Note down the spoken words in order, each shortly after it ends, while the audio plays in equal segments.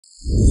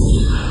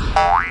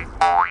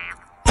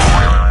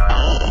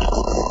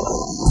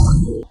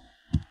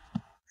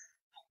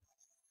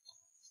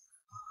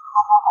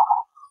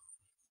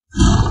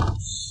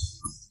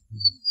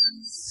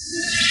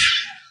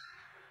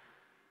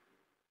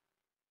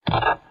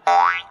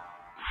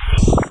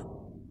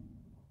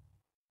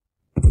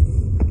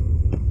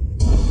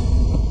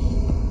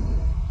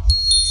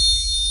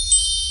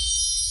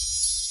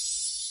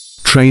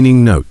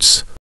Training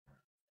notes.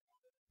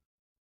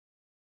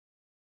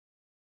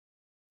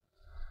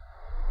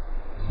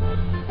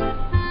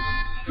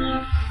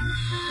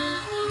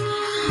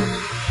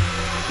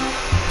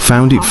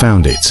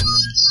 Found it.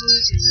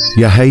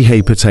 Yeah,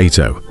 hey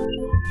potato.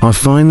 I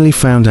finally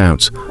found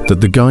out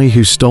that the guy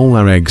who stole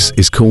our eggs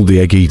is called the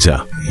egg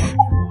eater.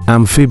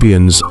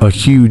 Amphibians are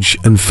huge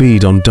and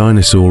feed on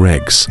dinosaur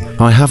eggs.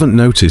 I haven't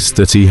noticed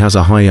that he has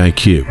a high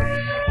IQ,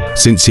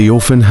 since he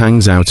often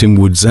hangs out in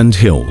woods and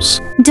hills.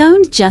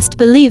 Don't just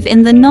believe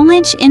in the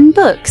knowledge in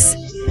books.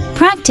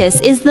 Practice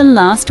is the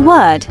last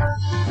word.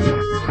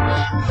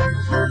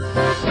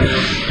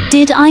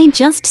 Did I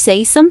just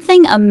say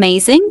something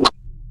amazing?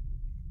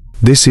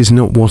 This is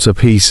not what a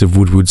piece of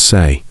wood would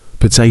say.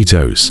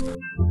 Potatoes.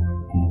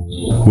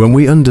 When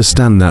we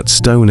understand that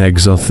stone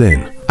eggs are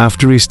thin,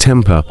 after his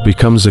temper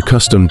becomes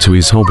accustomed to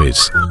his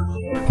hobbies,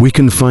 we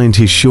can find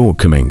his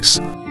shortcomings.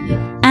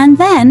 And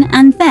then,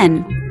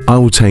 I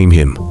will tame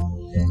him.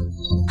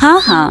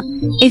 Haha,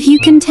 if you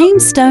can tame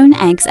stone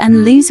eggs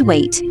and lose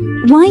weight,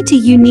 why do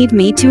you need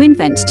me to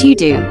invent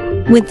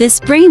to-do? With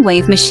this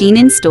brainwave machine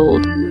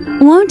installed,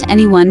 won't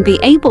anyone be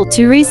able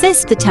to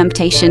resist the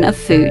temptation of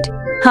food?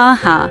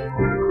 Haha.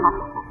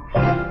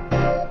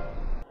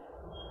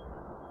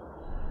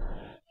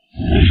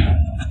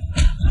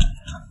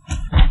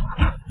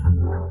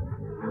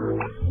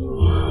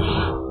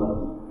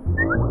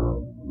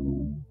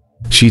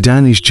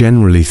 Shidan is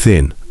generally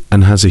thin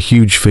and has a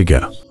huge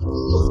figure.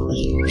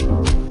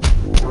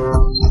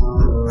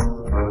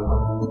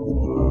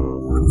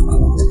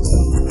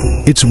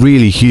 It's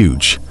really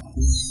huge.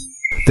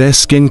 Their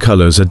skin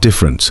colors are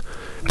different.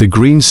 The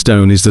green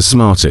stone is the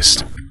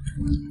smartest.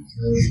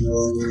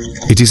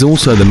 It is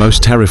also the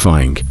most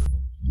terrifying.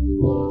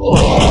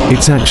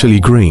 It's actually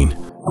green.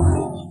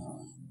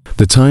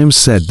 The Times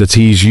said that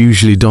he is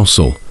usually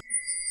docile.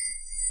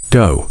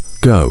 Go.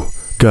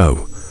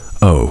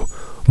 Oh,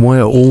 why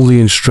are all the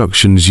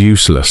instructions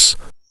useless?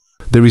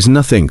 There is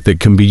nothing that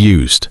can be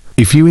used.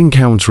 If you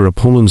encounter a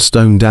pollen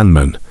stone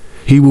Danman,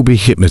 he will be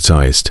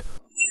hypnotized.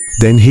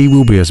 Then he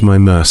will be at my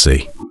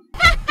mercy.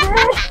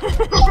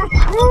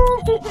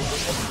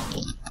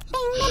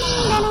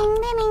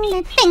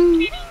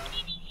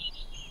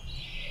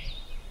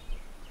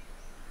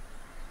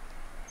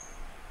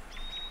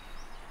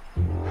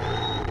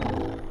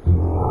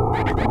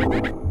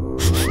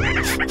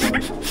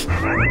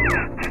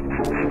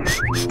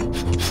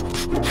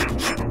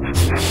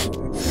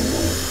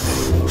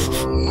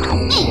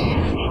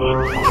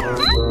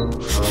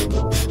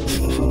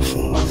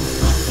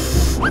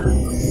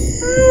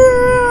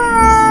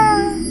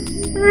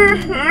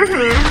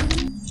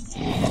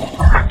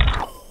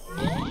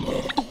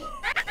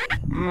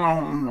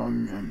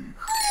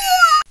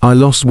 I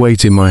lost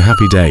weight in my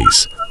happy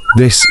days.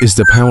 This is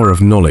the power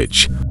of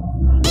knowledge.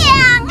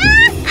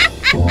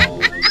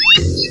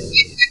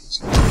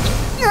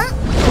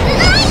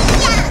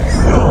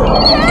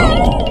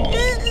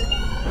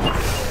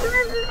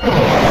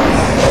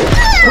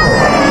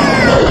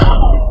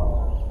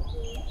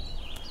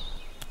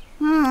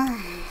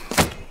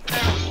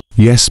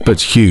 Yes,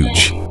 but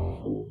huge.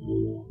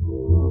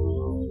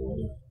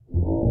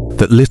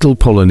 That little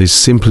pollen is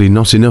simply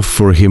not enough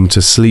for him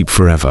to sleep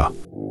forever.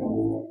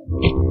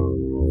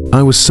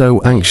 I was so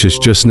anxious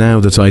just now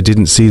that I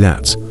didn't see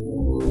that.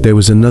 There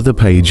was another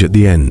page at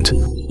the end.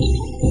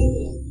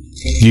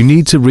 You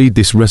need to read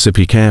this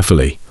recipe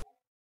carefully.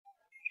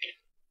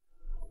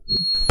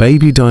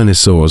 Baby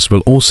dinosaurs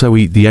will also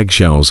eat the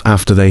eggshells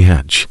after they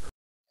hatch.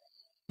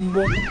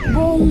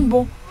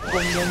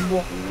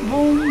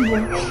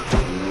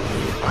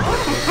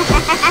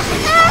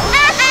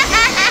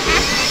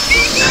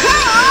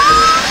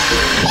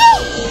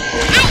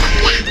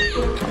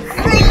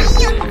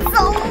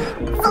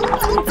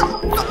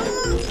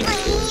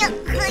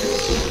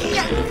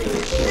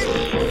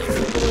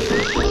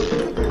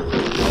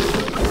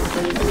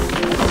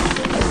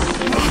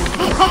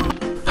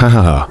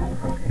 Hahaha,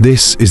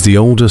 this is the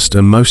oldest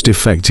and most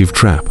effective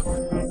trap.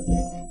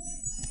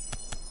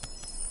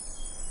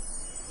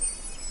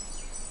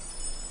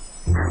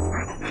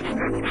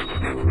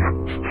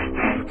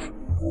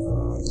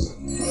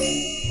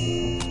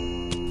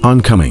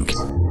 I'm coming.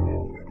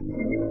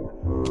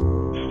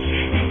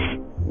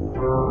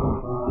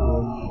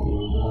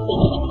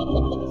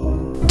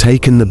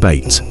 Taken the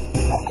bait.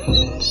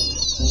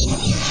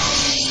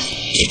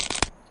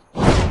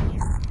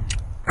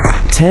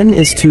 Ten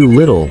is too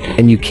little,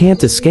 and you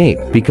can't escape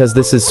because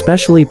this is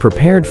specially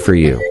prepared for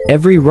you.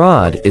 Every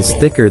rod is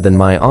thicker than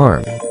my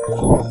arm.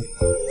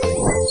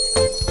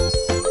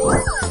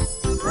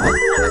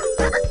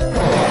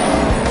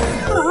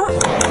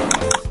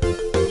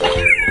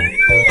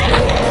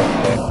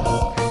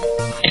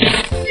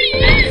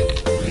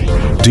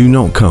 Do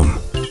not come.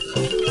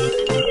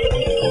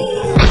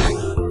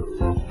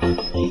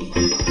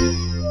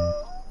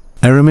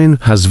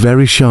 Eramin has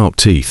very sharp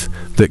teeth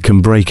that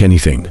can break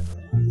anything.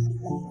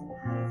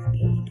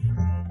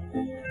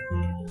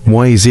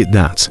 Why is it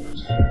that?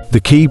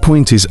 The key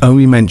point is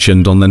only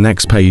mentioned on the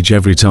next page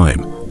every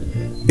time.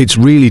 It's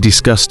really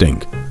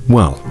disgusting.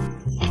 Well,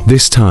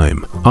 this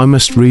time, I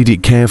must read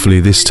it carefully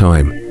this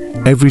time.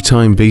 Every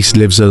time Beast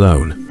lives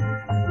alone.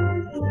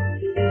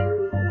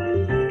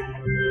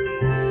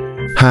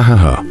 Ha ha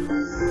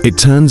ha. It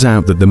turns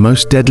out that the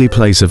most deadly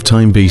place of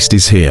Time Beast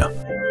is here.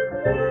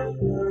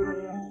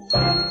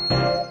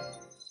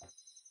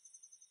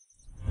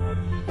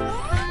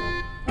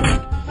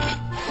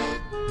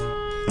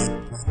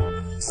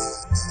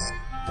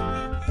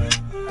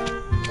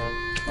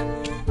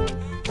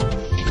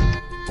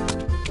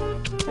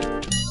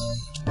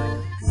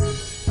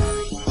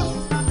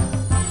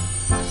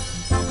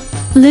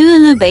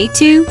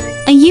 Lulubatu,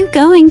 are you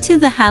going to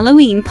the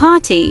Halloween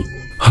party?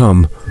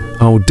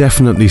 I'll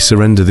definitely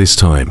surrender this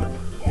time.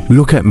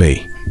 Look at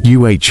me,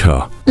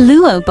 her.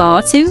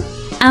 Luobatu,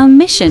 our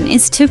mission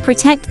is to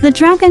protect the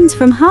dragons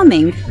from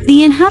harming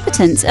the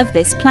inhabitants of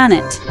this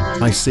planet.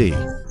 I see.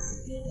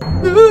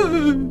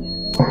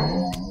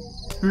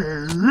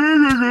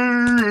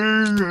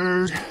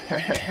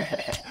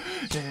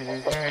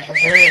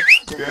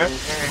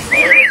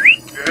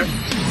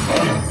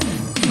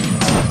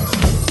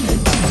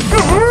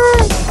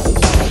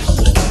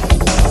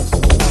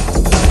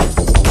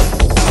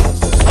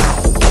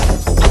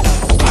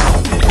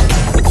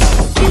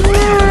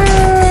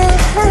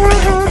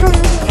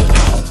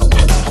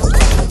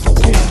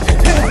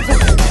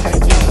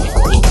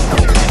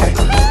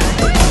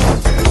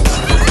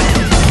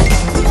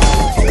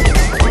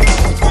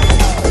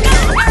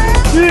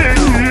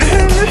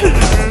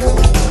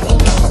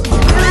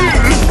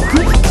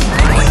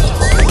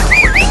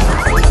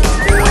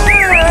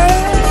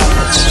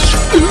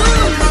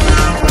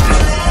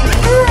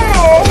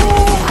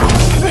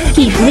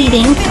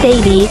 Bleeding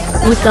baby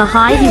with the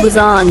high he was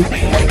on.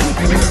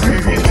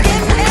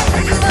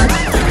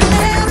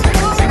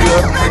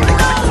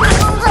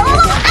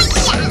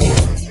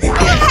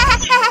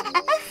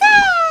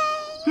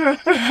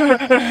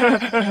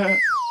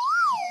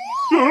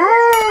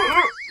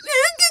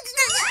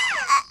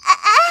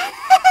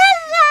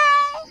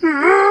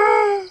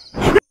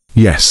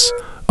 Yes,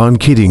 I'm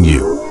kidding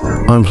you.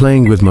 I'm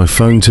playing with my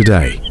phone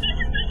today.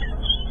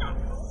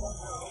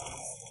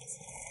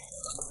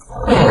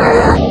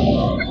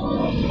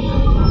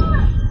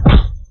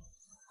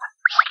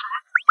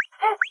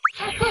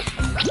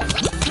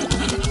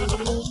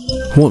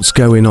 What's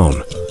going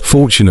on?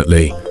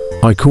 Fortunately,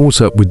 I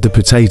caught up with the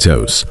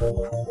potatoes.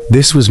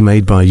 This was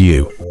made by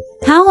you.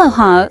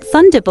 How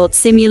Thunderbolt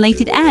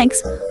simulated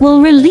eggs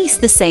will release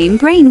the same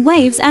brain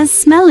waves as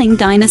smelling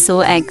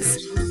dinosaur eggs.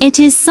 It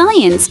is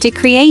science to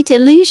create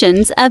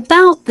illusions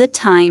about the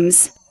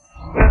times.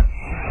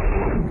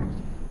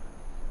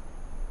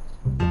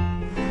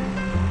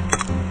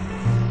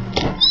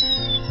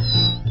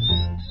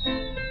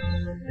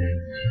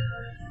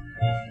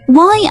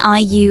 Why are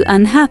you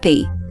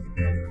unhappy?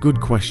 Good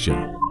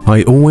question.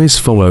 I always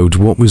followed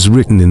what was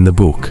written in the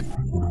book.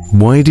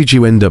 Why did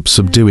you end up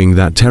subduing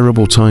that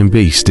terrible time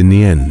beast in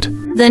the end?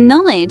 The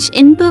knowledge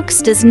in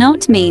books does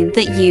not mean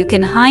that you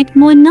can hide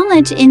more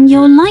knowledge in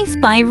your life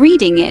by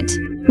reading it.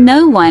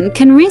 No one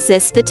can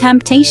resist the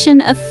temptation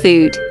of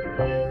food.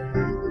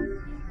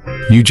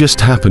 You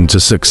just happened to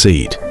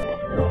succeed.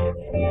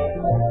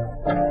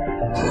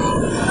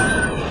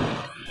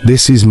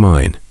 This is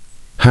mine.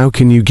 How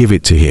can you give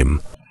it to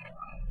him?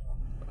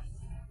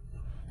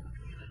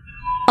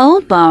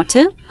 Old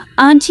Bartu,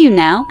 aren't you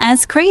now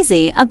as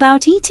crazy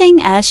about eating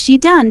as she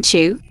done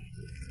chew?